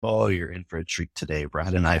Oh, you're in for a treat today.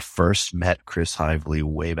 Brad and I first met Chris Heivly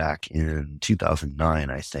way back in 2009,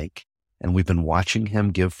 I think, and we've been watching him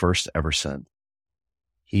give first ever since.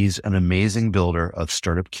 He's an amazing builder of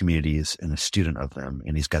startup communities and a student of them,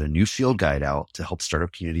 and he's got a new field guide out to help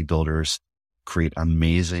startup community builders create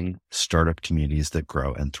amazing startup communities that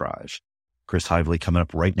grow and thrive. Chris Heivly coming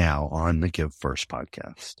up right now on the Give First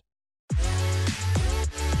podcast.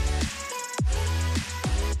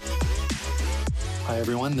 Hi,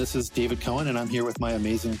 everyone. This is David Cohen, and I'm here with my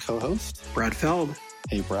amazing co-host, Brad Feld.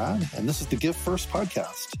 Hey, Brad. And this is the Give First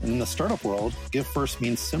podcast. And in the startup world, Give First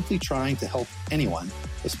means simply trying to help anyone,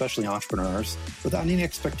 especially entrepreneurs, without any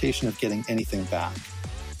expectation of getting anything back.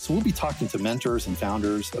 So we'll be talking to mentors and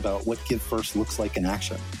founders about what Give First looks like in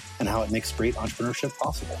action and how it makes great entrepreneurship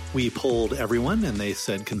possible. We polled everyone, and they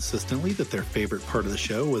said consistently that their favorite part of the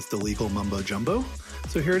show was the legal mumbo jumbo.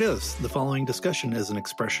 So here it is. The following discussion is an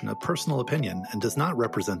expression of personal opinion and does not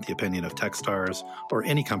represent the opinion of Techstars or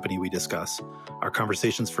any company we discuss. Our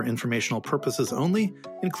conversations for informational purposes only,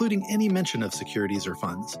 including any mention of securities or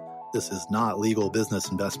funds. This is not legal, business,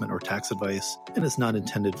 investment, or tax advice and is not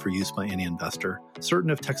intended for use by any investor. Certain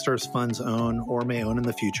of Techstars funds own or may own in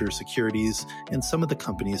the future securities in some of the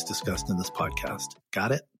companies discussed in this podcast.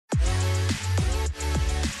 Got it?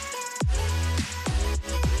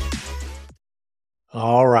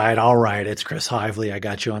 All right. It's Chris Heivly. I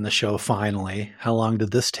got you on the show finally. How long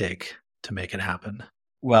did this take to make it happen?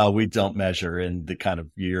 Well, we don't measure in the kind of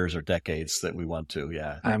years or decades that we want to.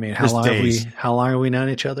 Yeah. I mean, how long have we known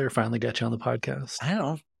each other? Finally got you on the podcast. I don't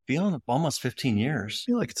know, feeling almost 15 years.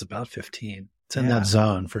 I feel like it's about 15. It's in that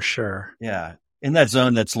zone for sure. Yeah. In that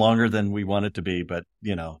zone that's longer than we want it to be, but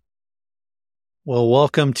you know. Well,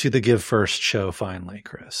 welcome to the Give First show finally,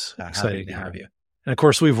 Chris. Excited to have you. And of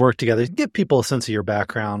course, we've worked together to give people a sense of your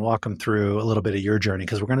background, walk them through a little bit of your journey,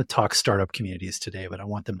 because we're going to talk startup communities today, but I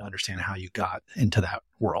want them to understand how you got into that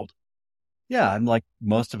world. Yeah, I'm like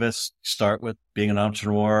most of us start with being an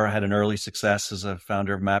entrepreneur, had an early success as a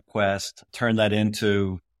founder of MapQuest, turned that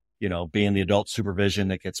into, being the adult supervision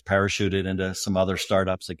that gets parachuted into some other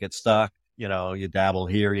startups that get stuck. You dabble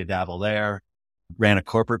here, you dabble there. Ran a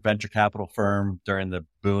corporate venture capital firm during the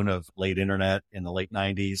boom of late internet in the late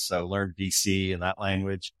 90s. So learned VC in that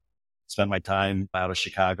language. Spent my time out of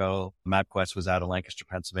Chicago. MapQuest was out of Lancaster,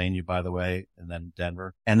 Pennsylvania, by the way, and then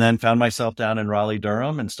Denver. And then found myself down in Raleigh,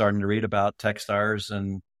 Durham and starting to read about Techstars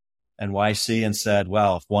and YC and said,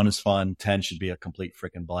 well, if one is fun, 10 should be a complete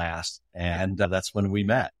freaking blast. And that's when we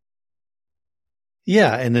met.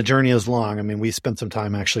 Yeah, and the journey is long. I mean, we spent some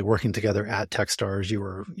time actually working together at Techstars. You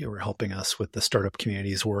were helping us with the startup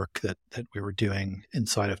communities work that we were doing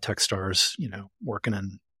inside of Techstars, working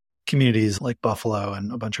in communities like Buffalo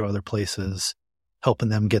and a bunch of other places, helping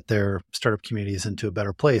them get their startup communities into a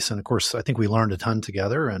better place. And of course, I think we learned a ton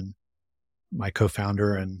together. And my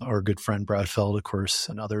co-founder and our good friend Brad Feld, of course,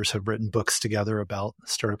 and others have written books together about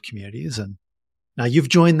startup communities. And now you've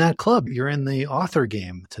joined that club. You're in the author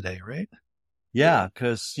game today, right? Yeah,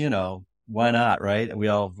 because, why not, right? We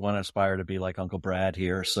all want to aspire to be like Uncle Brad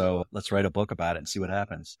here. So let's write a book about it and see what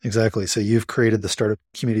happens. Exactly. So you've created the Startup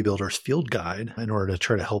Community Builders Field Guide in order to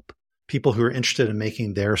try to help people who are interested in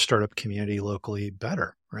making their startup community locally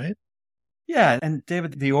better, right? Yeah. And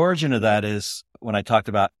David, the origin of that is when I talked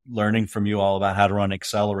about learning from you all about how to run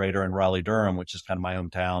Accelerator in Raleigh, Durham, which is kind of my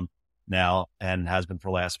hometown now and has been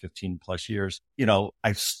for the last 15 plus years.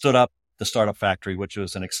 I stood up the Startup Factory, which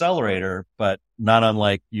was an accelerator, but not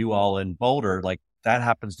unlike you all in Boulder, like that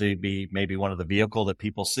happens to be maybe one of the vehicle that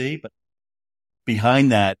people see, but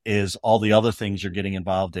behind that is all the other things you're getting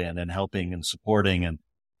involved in and helping and supporting and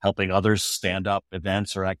helping others stand up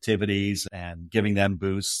events or activities and giving them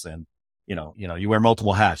boosts. And, you wear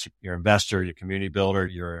multiple hats. You're an investor, you're a community builder,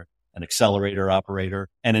 you're an accelerator operator.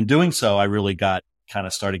 And in doing so, I really kind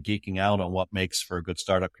of started geeking out on what makes for a good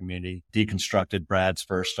startup community, deconstructed Brad's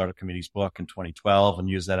first startup communities book in 2012 and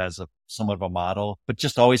used that as somewhat of a model, but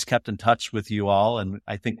just always kept in touch with you all. And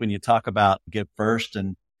I think when you talk about Give First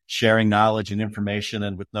and sharing knowledge and information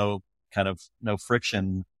and with no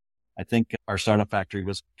friction, I think our Startup Factory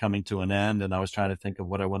was coming to an end and I was trying to think of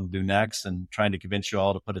what I wanted to do next and trying to convince you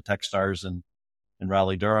all to put a Techstars in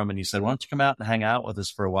Raleigh, Durham. And you said, why don't you come out and hang out with us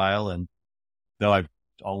for a while? And though I've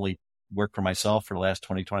only worked for myself for the last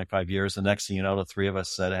 20, 25 years. The next thing you know, the three of us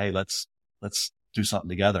said, hey, let's do something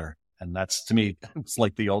together. And that's, to me, it's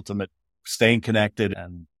like the ultimate staying connected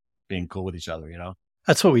and being cool with each other,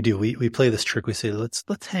 That's what we do. We play this trick. We say, let's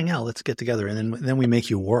hang out, let's get together. And then we make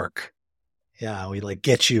you work. Yeah. We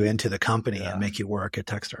get you into the company and make you work at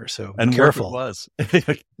Techstars. So be careful. It was.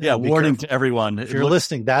 Yeah. Warning to everyone. If you're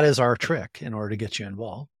listening, that is our trick in order to get you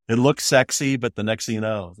involved. It looks sexy, but the next thing you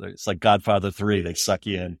know, it's like Godfather 3. They suck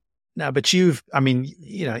you in. Now, but in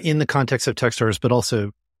the context of Techstars, but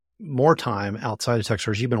also more time outside of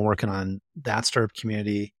Techstars, you've been working on that startup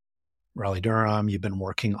community, Raleigh Durham. You've been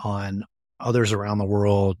working on others around the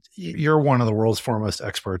world. You're one of the world's foremost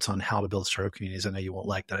experts on how to build startup communities. I know you won't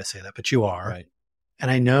like that I say that, but you are. Right.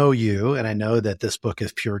 And I know you, and I know that this book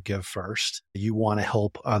is pure give first. You want to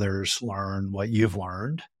help others learn what you've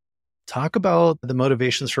learned. Talk about the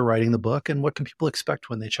motivations for writing the book and what can people expect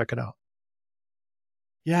when they check it out?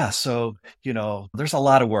 Yeah. So, there's a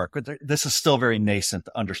lot of work, but this is still very nascent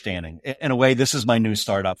understanding. In a way, this is my new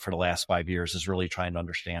startup for the last 5 years, is really trying to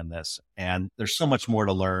understand this. And there's so much more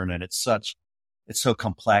to learn, and it's so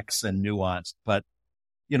complex and nuanced. But,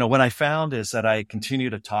 what I found is that I continue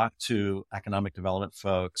to talk to economic development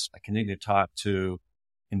folks. I continue to talk to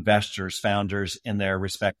investors, founders in their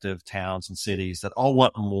respective towns and cities that all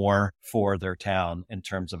want more for their town in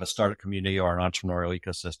terms of a startup community or an entrepreneurial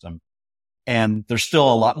ecosystem. And there's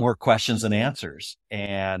still a lot more questions than answers.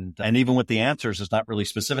 And even with the answers, it's not really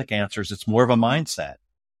specific answers. It's more of a mindset.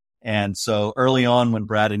 And so early on, when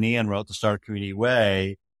Brad and Ian wrote the Startup Community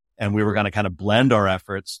Way, and we were going to kind of blend our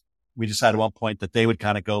efforts, we decided at one point that they would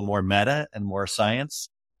kind of go more meta and more science,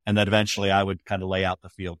 and that eventually I would kind of lay out the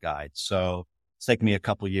field guide. So it's taken me a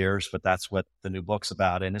couple of years, but that's what the new book's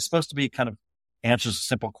about. And it's supposed to be kind of answers a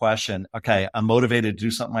simple question. Okay, I'm motivated to do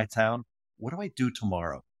something in my town. What do I do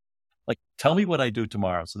tomorrow? Like, tell me what I do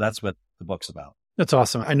tomorrow. So that's what the book's about. That's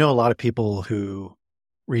awesome. I know a lot of people who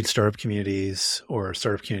read Startup Communities or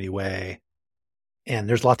Startup Community Way, and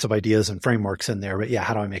there's lots of ideas and frameworks in there, but yeah,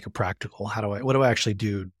 how do I make it practical? What do I actually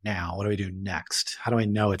do now? What do I do next? How do I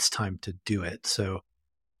know it's time to do it? So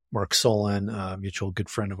Mark Solon, a mutual good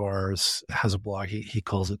friend of ours, has a blog. He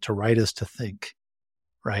calls it "To Write is to Think,"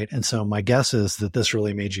 right? And so my guess is that this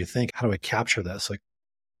really made you think, how do I capture this? Like,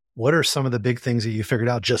 what are some of the big things that you figured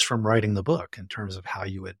out just from writing the book in terms of how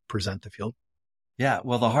you would present the field? Yeah.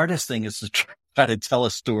 Well, the hardest thing is to try to tell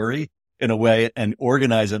a story in a way and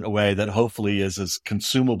organize it in a way that hopefully is as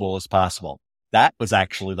consumable as possible. That was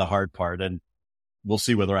actually the hard part. And we'll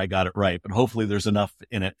see whether I got it right, but hopefully there's enough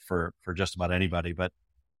in it for just about anybody. But,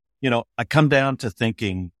 I come down to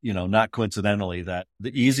thinking, not coincidentally, that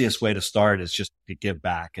the easiest way to start is just to give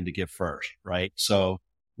back and to give first, right? So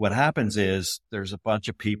what happens is there's a bunch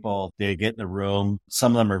of people, they get in a room.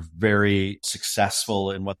 Some of them are very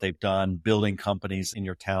successful in what they've done, building companies in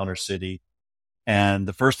your town or city. And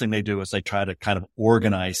the first thing they do is they try to kind of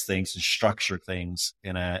organize things and structure things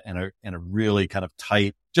in a really kind of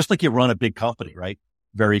tight, just like you run a big company, right?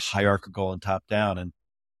 Very hierarchical and top down. And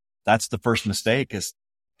that's the first mistake is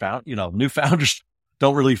new founders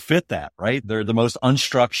don't really fit that, right? They're the most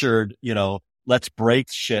unstructured, let's break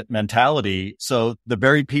shit mentality. So the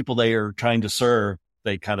very people they are trying to serve,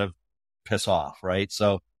 they kind of piss off, right?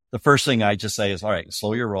 So the first thing I just say is, all right,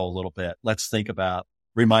 slow your roll a little bit. Let's think about,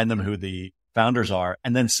 remind them who the founders are,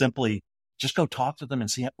 and then simply just go talk to them and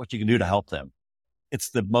see what you can do to help them. It's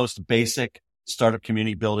the most basic startup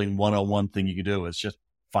community building 101 thing you can do is just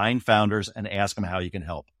find founders and ask them how you can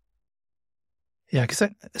help. Yeah, because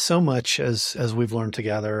so much as we've learned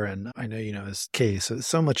together, and I know, as case,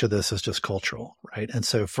 so much of this is just cultural, right? And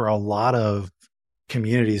so for a lot of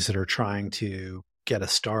communities that are trying to get a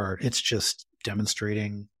start, it's just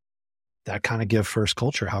demonstrating that kind of give first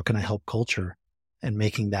culture. How can I help culture? And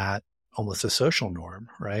making that almost a social norm,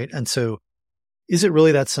 right? And so is it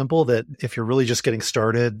really that simple that if you're really just getting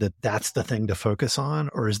started, that's the thing to focus on?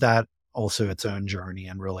 Or is that also its own journey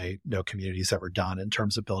and really no community's ever done in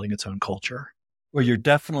terms of building its own culture? Well, you're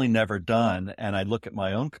definitely never done. And I look at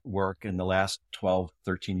my own work in the last 12,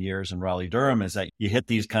 13 years in Raleigh Durham is that you hit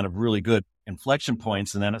these kind of really good inflection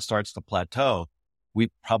points and then it starts to plateau. We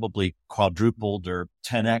probably quadrupled or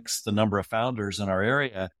 10x the number of founders in our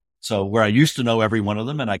area. So where I used to know every one of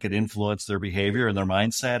them and I could influence their behavior and their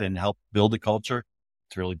mindset and help build a culture,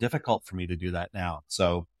 it's really difficult for me to do that now.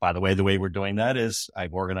 So by the way we're doing that is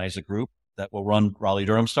I've organized a group that will run Raleigh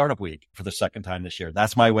Durham Startup Week for the second time this year.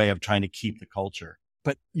 That's my way of trying to keep the culture.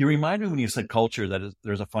 But you remind me when you said culture that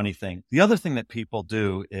there's a funny thing. The other thing that people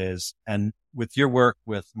do is, and with your work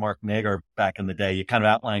with Mark Nagar back in the day, you kind of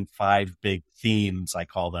outlined 5 big themes, I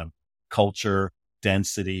call them: culture,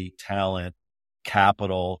 density, talent,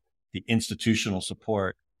 capital, the institutional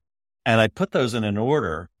support. And I put those in an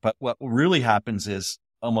order. But what really happens is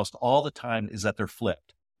almost all the time is that they're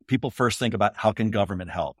flipped. People first think about how can government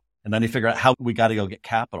help? And then they figure out how we got to go get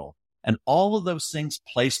capital. And all of those things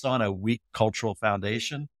placed on a weak cultural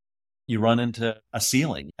foundation, you run into a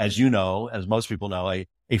ceiling. As you know, as most people know, a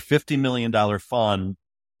 $50 million fund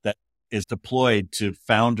that is deployed to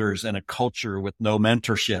founders in a culture with no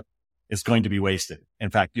mentorship is going to be wasted. In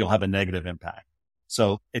fact, you'll have a negative impact.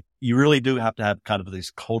 So you really do have to have kind of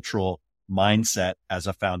this cultural mindset as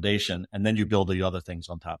a foundation, and then you build the other things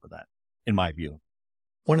on top of that, in my view.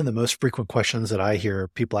 One of the most frequent questions that I hear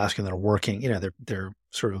people asking that are working, they're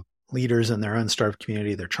sort of leaders in their own startup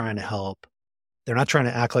community. They're trying to help. They're not trying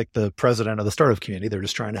to act like the president of the startup community. They're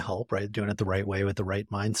just trying to help, right? Doing it the right way with the right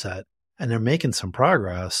mindset. And they're making some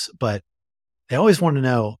progress, but they always want to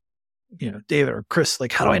know, David or Chris,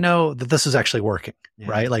 like, how do I know that this is actually working,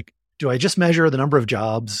 right? Like, do I just measure the number of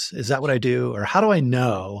jobs? Is that what I do? Or how do I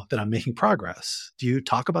know that I'm making progress? Do you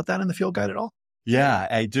talk about that in the field guide at all? Yeah,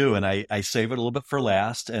 I do. And I save it a little bit for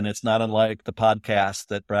last. And it's not unlike the podcast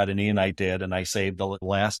that Brad and Ian and I did. And I saved the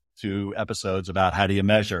last 2 episodes about how do you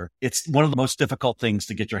measure. It's one of the most difficult things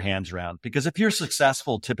to get your hands around, because if you're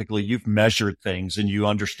successful, typically you've measured things and you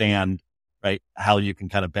understand, right, how you can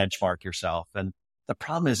kind of benchmark yourself. And the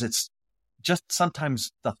problem is it's just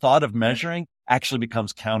sometimes the thought of measuring actually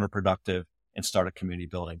becomes counterproductive in startup community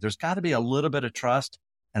building. There's got to be a little bit of trust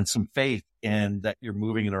and some faith in that you're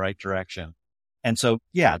moving in the right direction. And so,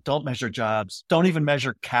 don't measure jobs. Don't even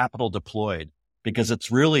measure capital deployed, because that's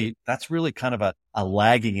really kind of a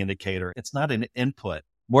lagging indicator. It's not an input.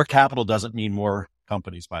 More capital doesn't mean more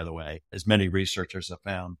companies, by the way, as many researchers have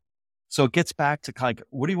found. So it gets back to like,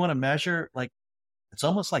 what do you want to measure? Like, it's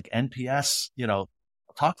almost like NPS,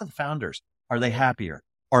 talk to the founders. Are they happier?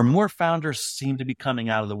 Or more founders seem to be coming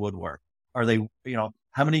out of the woodwork? Are they,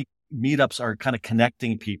 how many meetups are kind of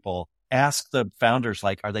connecting people? Ask the founders,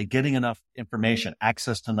 like, are they getting enough information,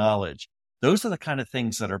 access to knowledge? Those are the kind of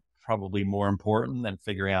things that are probably more important than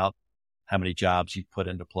figuring out how many jobs you put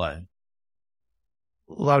into play.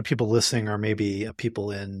 A lot of people listening are maybe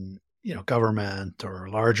people in, government or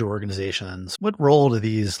larger organizations. What role do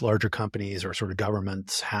these larger companies or sort of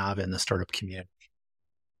governments have in the startup community?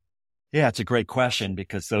 Yeah, it's a great question,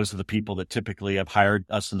 because those are the people that typically have hired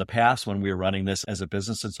us in the past when we were running this as a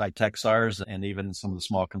business inside Techstars, and even some of the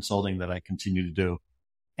small consulting that I continue to do.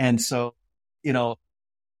 And so,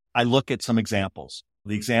 I look at some examples.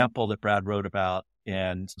 The example that Brad wrote about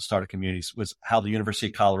in startup communities was how the University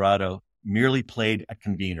of Colorado merely played a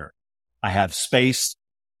convener. I have space,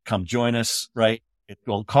 come join us, right? It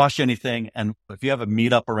won't cost you anything. And if you have a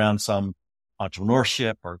meetup around some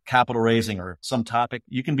entrepreneurship or capital raising or some topic,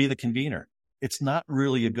 you can be the convener. It's not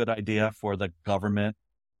really a good idea for the government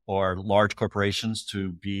or large corporations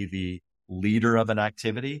to be the leader of an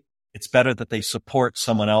activity. It's better that they support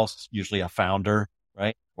someone else, usually a founder,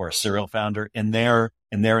 right? Or a serial founder in their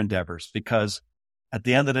endeavors. Because at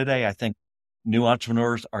the end of the day, I think new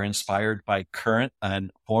entrepreneurs are inspired by current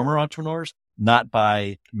and former entrepreneurs, not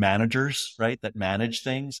by managers, right? That manage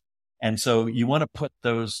things. And so you want to put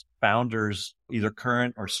those founders, either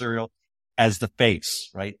current or serial, as the face,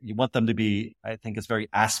 right? You want them to be, I think it's very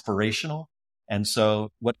aspirational. And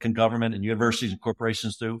so what can government and universities and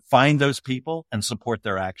corporations do? Find those people and support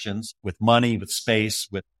their actions with money, with space,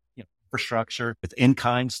 with infrastructure, with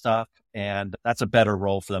in-kind stuff. And that's a better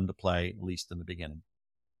role for them to play, at least in the beginning.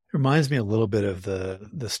 It reminds me a little bit of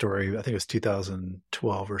the story, I think it was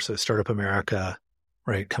 2012 or so, Startup America,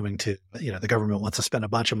 right? Coming to, the government wants to spend a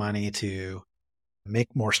bunch of money to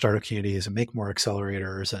make more startup communities and make more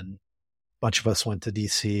accelerators. And a bunch of us went to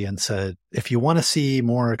DC and said, if you want to see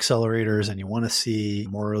more accelerators and you want to see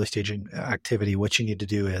more early stage activity, what you need to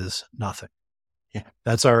do is nothing. Yeah.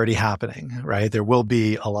 That's already happening, right? There will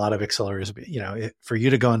be a lot of accelerators, for you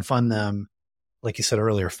to go and fund them. Like you said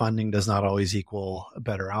earlier, funding does not always equal a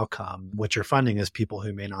better outcome. What you're funding is people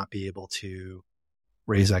who may not be able to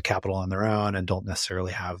raise that capital on their own and don't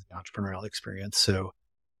necessarily have the entrepreneurial experience. So,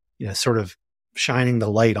 sort of shining the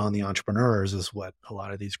light on the entrepreneurs is what a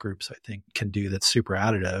lot of these groups, I think, can do. That's super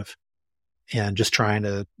additive, and just trying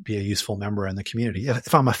to be a useful member in the community.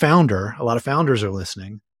 If I'm a founder, a lot of founders are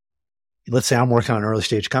listening. Let's say I'm working on an early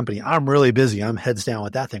stage company. I'm really busy. I'm heads down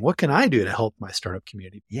with that thing. What can I do to help my startup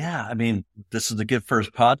community? Yeah. I mean, this is the Give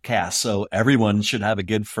First podcast. So everyone should have a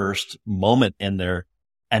Give First moment in there.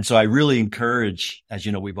 And so I really encourage, as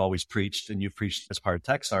you know, we've always preached, and you've preached as part of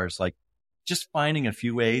Techstars, like just finding a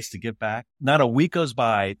few ways to give back. Not a week goes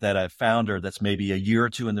by that a founder that's maybe a year or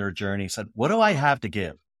two in their journey said, what do I have to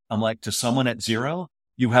give? I'm like, to someone at zero,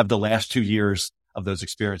 you have the last 2 years of those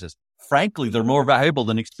experiences. Frankly, they're more valuable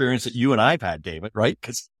than experience that you and I've had, David, right?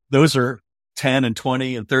 Because those are 10 and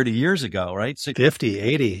 20 and 30 years ago, right? So 50,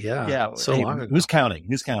 80. Yeah. Yeah. So long ago. Who's counting?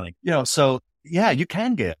 So yeah, you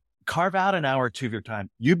can give. Carve out an hour or two of your time.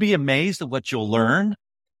 You'd be amazed at what you'll learn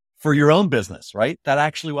for your own business, right? That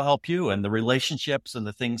actually will help you, and the relationships and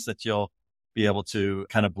the things that you'll be able to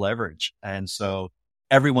kind of leverage. And so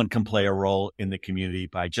everyone can play a role in the community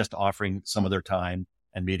by just offering some of their time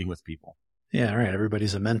and meeting with people. Yeah, right.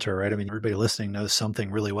 Everybody's a mentor, right? I mean, everybody listening knows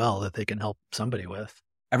something really well that they can help somebody with.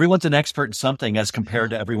 Everyone's an expert in something as compared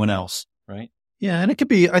to everyone else, right? Yeah. And it could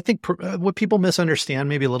be, I think what people misunderstand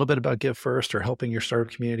maybe a little bit about Give First or helping your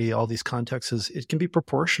startup community, all these contexts, is it can be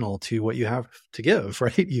proportional to what you have to give,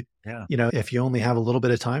 right? You know, if you only have a little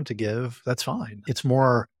bit of time to give, that's fine. It's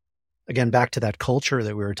more, again, back to that culture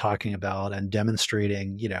that we were talking about and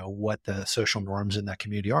demonstrating, you know, what the social norms in that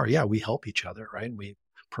community are. Yeah, we help each other, right? And we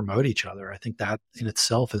promote each other. I think that in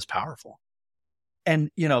itself is powerful.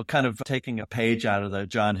 And, you know, kind of taking a page out of the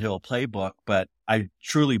John Hill playbook, but I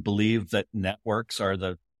truly believe that networks are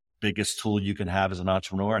the biggest tool you can have as an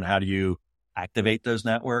entrepreneur. And how do you activate those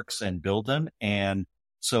networks and build them? And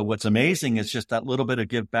so what's amazing is just that little bit of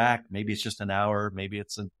give back. Maybe it's just an hour, maybe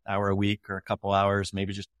it's an hour a week or a couple hours.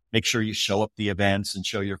 Maybe just make sure you show up the events and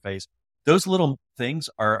show your face. Those little things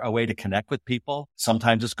are a way to connect with people.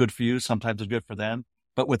 Sometimes it's good for you. Sometimes it's good for them.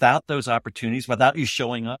 But without those opportunities, without you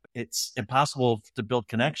showing up, it's impossible to build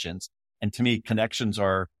connections. And to me, connections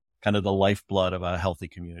are kind of the lifeblood of a healthy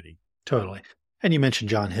community. Totally. And you mentioned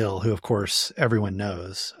John Hill, who, of course, everyone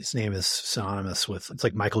knows. His name is synonymous with, it's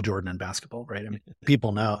like Michael Jordan in basketball, right? I mean,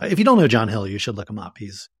 people know. If you don't know John Hill, you should look him up.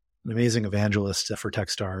 He's an amazing evangelist for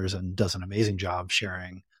Techstars and does an amazing job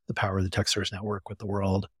sharing the power of the Techstars network with the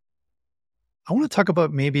world. I want to talk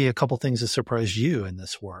about maybe a couple things that surprised you in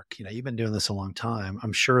this work. You know, you've been doing this a long time.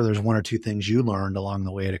 I'm sure there's one or two things you learned along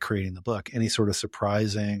the way to creating the book. Any sort of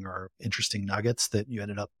surprising or interesting nuggets that you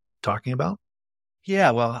ended up talking about?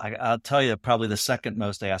 Yeah, well, I'll tell you probably the second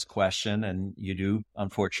most asked question, and you do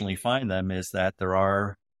unfortunately find them, is that there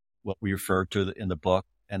are what we refer to in the book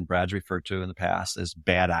and Brad's referred to in the past as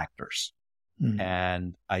bad actors.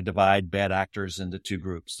 And I divide bad actors into two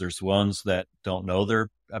groups. There's ones that don't know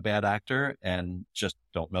they're a bad actor and just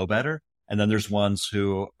don't know better. And then there's ones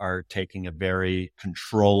who are taking a very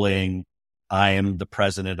controlling, I am the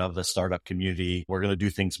president of the startup community. We're going to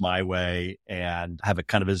do things my way and have a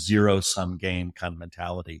kind of a zero-sum game kind of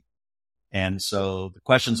mentality. And so the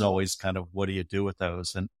question's always kind of, what do you do with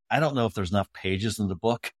those? And I don't know if there's enough pages in the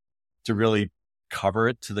book to really cover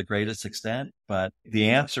it to the greatest extent. But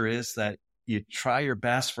the answer is that you try your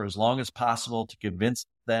best for as long as possible to convince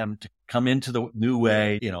them to come into the new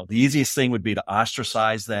way. You know, the easiest thing would be to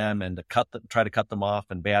ostracize them and to try to cut them off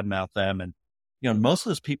and badmouth them. And, you know, most of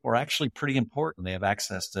those people are actually pretty important. They have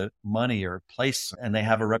access to money or place and they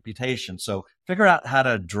have a reputation. So figure out how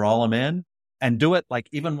to draw them in and do it. Like,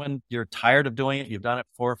 even when you're tired of doing it, you've done it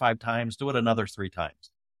 4 or 5 times, do it another 3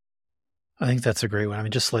 times. I think that's a great one. I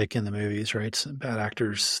mean, just like in the movies, right? Some bad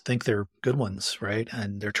actors think they're good ones, right?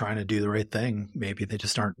 And they're trying to do the right thing. Maybe they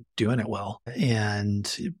just aren't doing it well.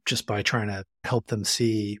 And just by trying to help them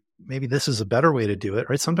see, maybe this is a better way to do it,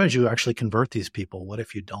 right? Sometimes you actually convert these people. What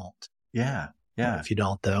if you don't? Yeah. If you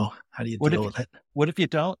don't, though, how do you deal with it? What if you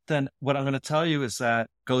don't? Then what I'm going to tell you is that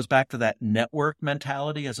goes back to that network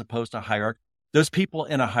mentality as opposed to hierarchy. Those people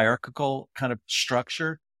in a hierarchical kind of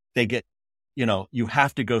structure, they get, you know, you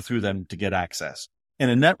have to go through them to get access. In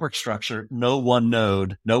a network structure, no one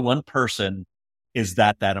node, no one person is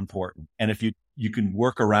that important. And if you can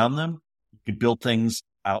work around them, you can build things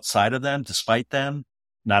outside of them, despite them,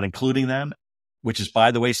 not including them, which is, by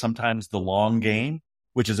the way, sometimes the long game,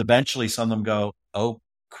 which is eventually some of them go, oh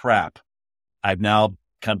crap, I've now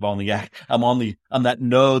kind of I'm that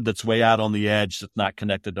node that's way out on the edge that's not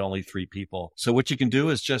connected to only 3 people. So what you can do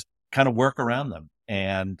is just kind of work around them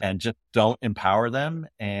and just don't empower them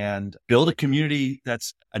and build a community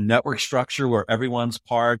that's a network structure where everyone's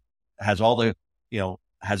part, has all the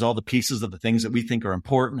pieces of the things that we think are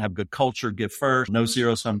important, have good culture, give first, no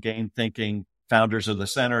zero-sum game thinking, founders are the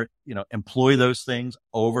center, you know, employ those things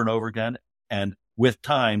over and over again. And with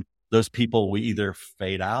time, those people will either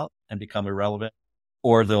fade out and become irrelevant,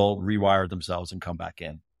 or they'll rewire themselves and come back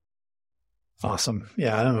in. Awesome.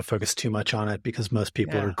 Yeah, I don't want to focus too much on it because most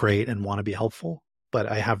people are great and want to be helpful. But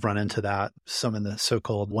I have run into that, some in the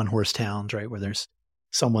so-called one-horse towns, right, where there's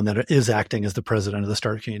someone that is acting as the president of the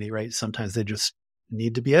startup community, right? Sometimes they just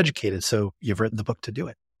need to be educated. So you've written the book to do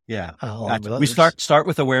it. Yeah. We start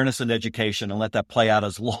with awareness and education and let that play out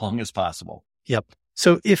as long as possible. Yep.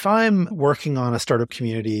 So if I'm working on a startup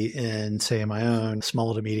community in, say, my own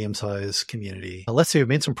small to medium-sized community, let's say we've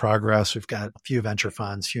made some progress. We've got a few venture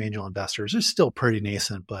funds, a few angel investors. It's still pretty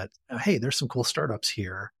nascent, but hey, there's some cool startups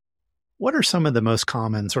here. What are some of the most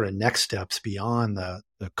common sort of next steps beyond the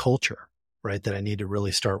culture, right, that I need to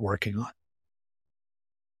really start working on?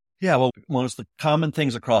 Yeah, well, one of the common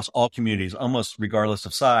things across all communities, almost regardless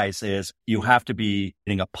of size, is you have to be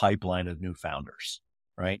getting a pipeline of new founders,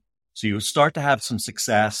 right? So you start to have some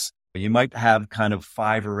success. You might have kind of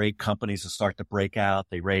 5 or 8 companies that start to break out.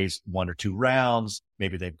 They raise 1 or 2 rounds.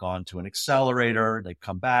 Maybe they've gone to an accelerator. They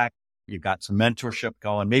come back. You've got some mentorship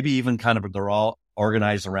going. Maybe even kind of they're all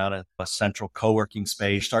organized around a central co-working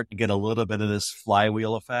space, start to get a little bit of this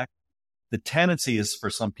flywheel effect. The tendency is for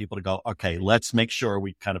some people to go, okay, let's make sure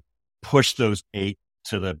we kind of push those 8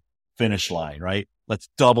 to the finish line, right? Let's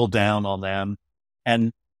double down on them.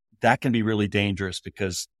 And that can be really dangerous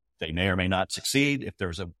because they may or may not succeed. If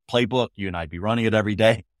there's a playbook, you and I'd be running it every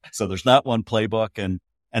day. So there's not one playbook. And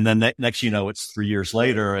then next, it's 3 years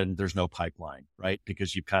later and there's no pipeline, right?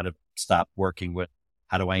 Because you kind of stopped working with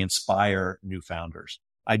how do I inspire new founders?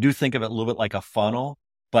 I do think of it a little bit like a funnel,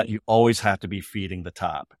 but you always have to be feeding the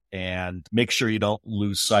top and make sure you don't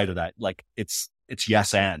lose sight of that. Like it's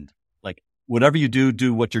yes and. Like whatever you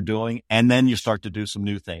do what you're doing. And then you start to do some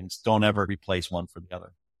new things. Don't ever replace one for the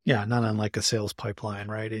other. Yeah, not unlike a sales pipeline,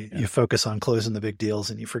 right? You focus on closing the big deals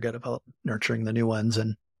and you forget about nurturing the new ones.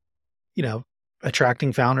 And,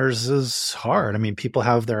 attracting founders is hard. I mean, people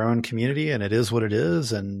have their own community and it is what it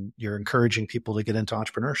is. And you're encouraging people to get into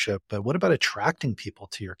entrepreneurship. But what about attracting people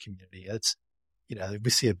to your community? It's, we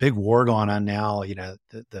see a big war going on now.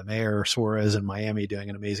 The mayor Suarez in Miami doing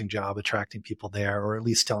an amazing job attracting people there, or at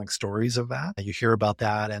least telling stories of that. You hear about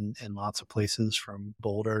that in lots of places from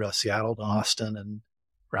Boulder to Seattle to Austin and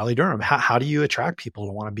Raleigh Durham. How do you attract people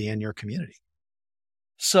to want to be in your community?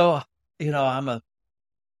 So, I'm a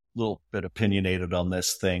little bit opinionated on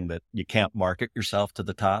this thing that you can't market yourself to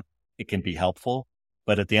the top. It can be helpful,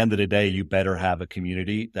 but at the end of the day, you better have a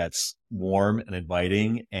community that's warm and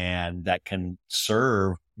inviting and that can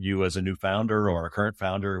serve you as a new founder or a current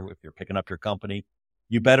founder. If you're picking up your company,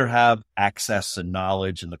 you better have access and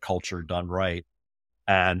knowledge and the culture done right.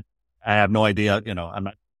 And I have no idea, I'm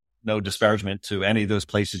not, no disparagement to any of those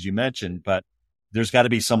places you mentioned, but there's got to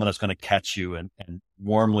be someone that's going to catch you and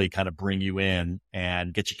warmly kind of bring you in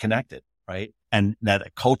and get you connected, right? And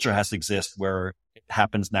that culture has to exist where it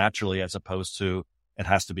happens naturally as opposed to it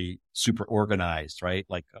has to be super organized, right?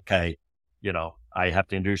 Like, okay, I have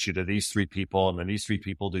to introduce you to these 3 people and then these 3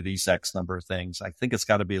 people do these X number of things. I think it's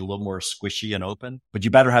got to be a little more squishy and open, but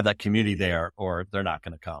you better have that community there or they're not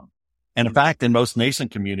going to come. And in fact, in most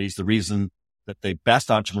nascent communities, the reason that the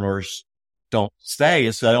best entrepreneurs don't stay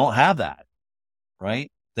is they don't have that,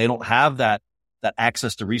 right? They don't have that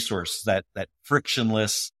access to resources, that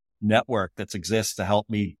frictionless network that exists to help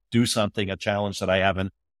me do something, a challenge that I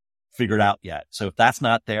haven't figured out yet. So if that's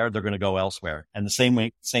not there, they're going to go elsewhere. And the same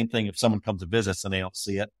thing, if someone comes to visit and they don't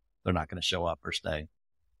see it, they're not going to show up or stay.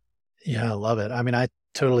 Yeah, I love it. I mean, I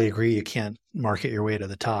totally agree. You can't market your way to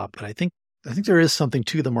the top, but I think there is something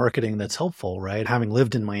to the marketing that's helpful, right? Having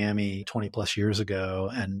lived in Miami 20 plus years ago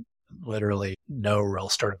and literally no real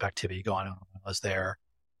startup activity going on when I was there,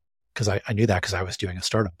 because I knew that because I was doing a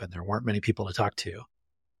startup and there weren't many people to talk to,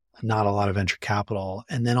 not a lot of venture capital.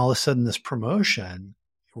 And then all of a sudden this promotion,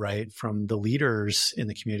 right, from the leaders in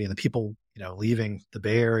the community and the people, leaving the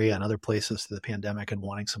Bay Area and other places through the pandemic and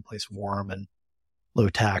wanting someplace warm and low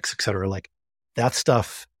tax, et cetera, like that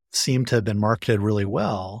stuff seemed to have been marketed really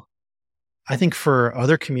well. I think for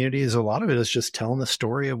other communities, a lot of it is just telling the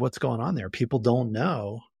story of what's going on there. People don't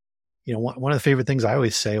know. One of the favorite things I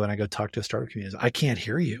always say when I go talk to a startup community is, I can't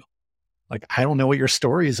hear you. Like, I don't know what your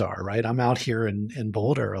stories are, right? I'm out here in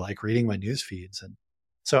Boulder, like reading my news feeds. And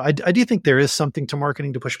so I do think there is something to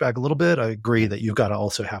marketing to push back a little bit. I agree that you've got to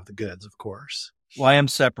also have the goods, of course. Well, I am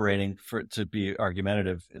separating, to be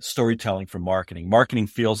argumentative, storytelling from marketing. Marketing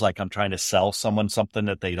feels like I'm trying to sell someone something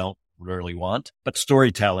that they don't really want, but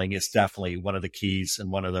storytelling is definitely one of the keys and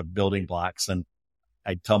one of the building blocks. And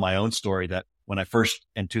I tell my own story that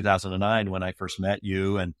in 2009, when I first met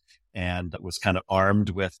you and was kind of armed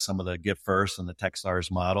with some of the Give First and the Techstars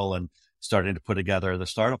model and starting to put together the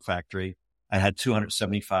Startup Factory, I had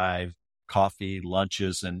 275 coffee,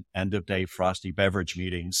 lunches, and end of day frosty beverage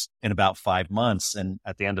meetings in about 5 months. And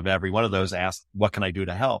at the end of every one of those asked, what can I do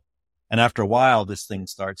to help? And after a while, this thing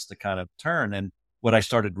starts to kind of turn. And what I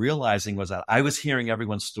started realizing was that I was hearing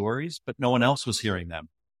everyone's stories, but no one else was hearing them.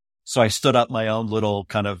 So I stood up my own little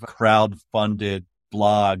kind of crowd-funded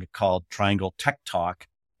blog called Triangle Tech Talk.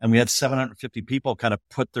 And we had 750 people kind of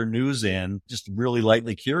put their news in, just really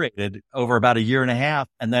lightly curated over about a year and a half.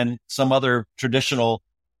 And then some other traditional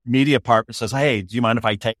media partner says, hey, do you mind if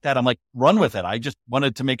I take that? I'm like, run with it. I just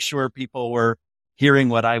wanted to make sure people were hearing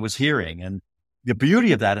what I was hearing. And the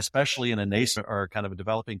beauty of that, especially in a nascent or kind of a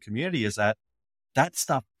developing community, is that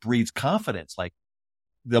stuff breeds confidence. Like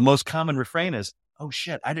the most common refrain is, oh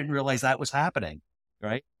shit, I didn't realize that was happening,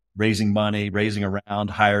 right? Raising money, raising around,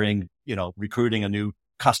 hiring, recruiting a new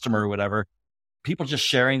customer or whatever. people just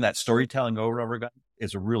sharing that storytelling over and over again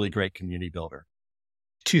is a really great community builder.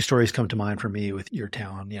 Two stories come to mind for me with your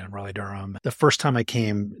town, Raleigh, Durham. The first time I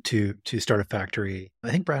came to start a factory,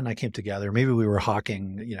 I think Brad and I came together. Maybe we were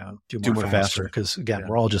hawking, do more faster. Because again,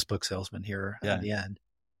 we're all just book salesmen here in the end,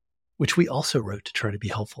 which we also wrote to try to be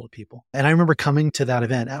helpful to people. And I remember coming to that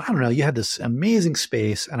event, and I don't know, you had this amazing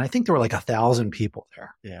space, and I think there were like 1,000 people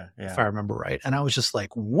there. Yeah. If I remember right. And I was just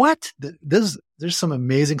like, what? There's some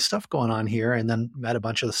amazing stuff going on here. And then met a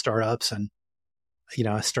bunch of the startups, and,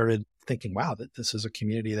 I started thinking, wow, that this is a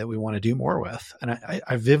community that we want to do more with. And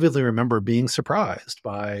I vividly remember being surprised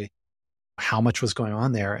by how much was going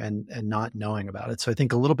on there and not knowing about it. So I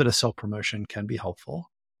think a little bit of self-promotion can be helpful.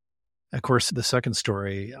 Of course, the second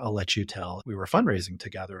story I'll let you tell. We were fundraising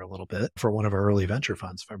together a little bit for one of our early venture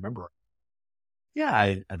funds, if I remember.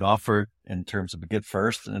 Yeah, I'd offered in terms of a Give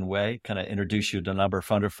First in a way, kind of introduce you to a number of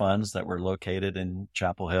funder funds that were located in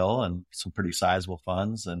Chapel Hill and some pretty sizable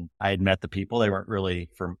funds. And I had met the people. They weren't really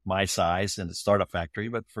for my size in the startup factory,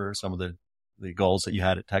 but for some of the goals that you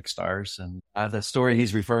had at Techstars. And the story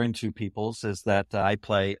he's referring to, Peoples, is that I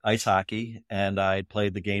play ice hockey, and I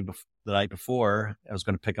played the game the night before. I was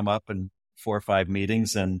going to pick him up in 4 or 5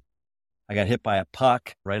 meetings, and I got hit by a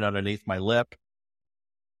puck right underneath my lip.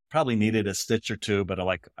 Probably needed a stitch or two, but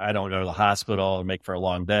I don't go to the hospital or make for a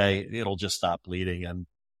long day. It'll just stop bleeding.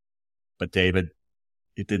 But David,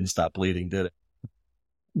 it didn't stop bleeding, did it?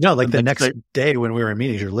 No, like the next day when we were in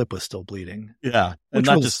meetings, your lip was still bleeding. Yeah. And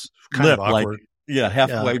not just kind lip, of awkward.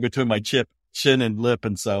 Halfway between my chin and lip.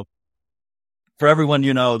 And so for everyone,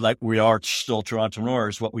 like we are still true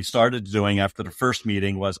entrepreneurs, what we started doing after the first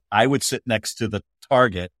meeting was I would sit next to the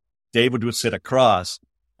target. David would sit across.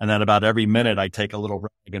 And then about every minute, I take a little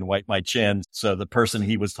rag and wipe my chin so the person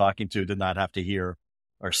he was talking to did not have to hear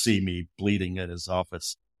or see me bleeding at his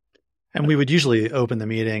office. And we would usually open the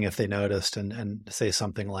meeting if they noticed and say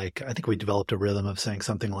something like, I think we developed a rhythm of saying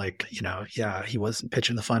something like, he wasn't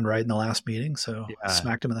pitching the fund right in the last meeting, so I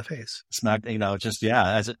smacked him in the face.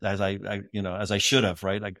 As I should have,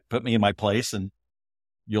 right? Like put me in my place, and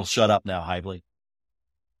you'll shut up now, Heivly.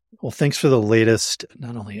 Well, thanks for the latest,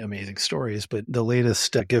 not only amazing stories, but the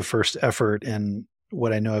latest Give First effort and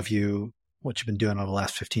what I know of you, what you've been doing over the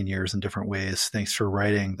last 15 years in different ways. Thanks for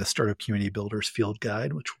writing the Startup Community Builders Field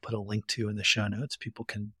Guide, which we'll put a link to in the show notes. People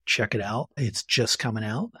can check it out. It's just coming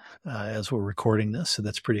out as we're recording this, so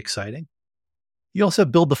that's pretty exciting. You also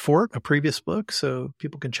have Build the Fort, a previous book, so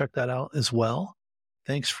people can check that out as well.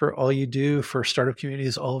 Thanks for all you do for startup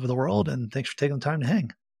communities all over the world, and thanks for taking the time to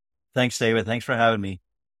hang. Thanks, David. Thanks for having me.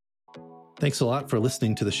 Thanks a lot for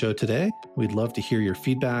listening to the show today. We'd love to hear your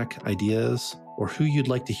feedback, ideas, or who you'd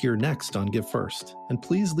like to hear next on Give First. And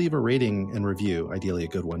please leave a rating and review, ideally a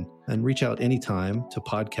good one. And reach out anytime to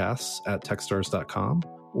podcasts@techstars.com,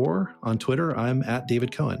 or on Twitter, I'm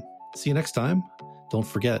 @David Cohen. See you next time. Don't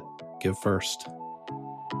forget, give first.